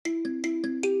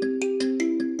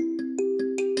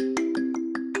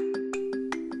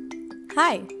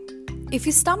Hi! If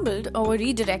you stumbled or were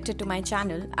redirected to my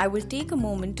channel, I will take a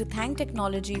moment to thank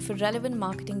technology for relevant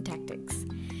marketing tactics.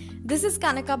 This is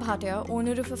Kanaka Bhatia,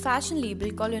 owner of a fashion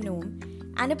label called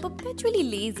Anome, and a perpetually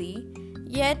lazy,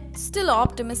 yet still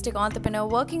optimistic entrepreneur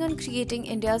working on creating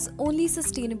India's only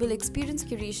sustainable experience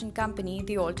curation company,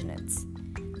 The Alternates.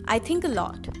 I think a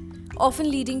lot, often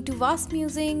leading to vast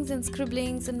musings and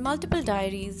scribblings and multiple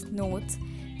diaries, notes,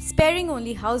 sparing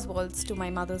only house walls to my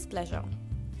mother's pleasure.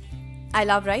 I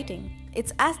love writing.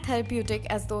 It's as therapeutic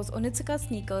as those Onitsuka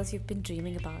sneakers you've been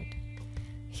dreaming about.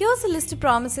 Here's a list of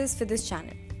promises for this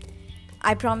channel.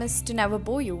 I promise to never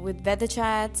bore you with weather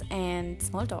chats and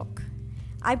small talk.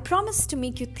 I promise to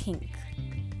make you think.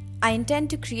 I intend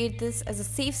to create this as a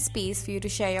safe space for you to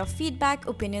share your feedback,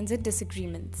 opinions, and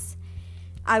disagreements.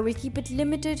 I will keep it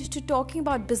limited to talking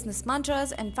about business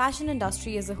mantras and fashion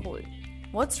industry as a whole.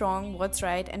 What's wrong, what's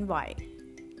right, and why.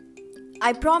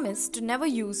 I promise to never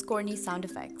use corny sound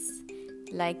effects,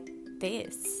 like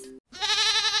this.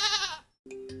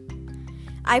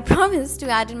 I promise to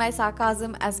add in my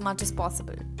sarcasm as much as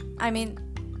possible. I mean,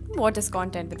 what is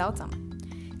content without some?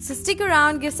 So stick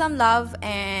around, give some love,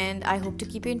 and I hope to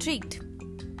keep you intrigued.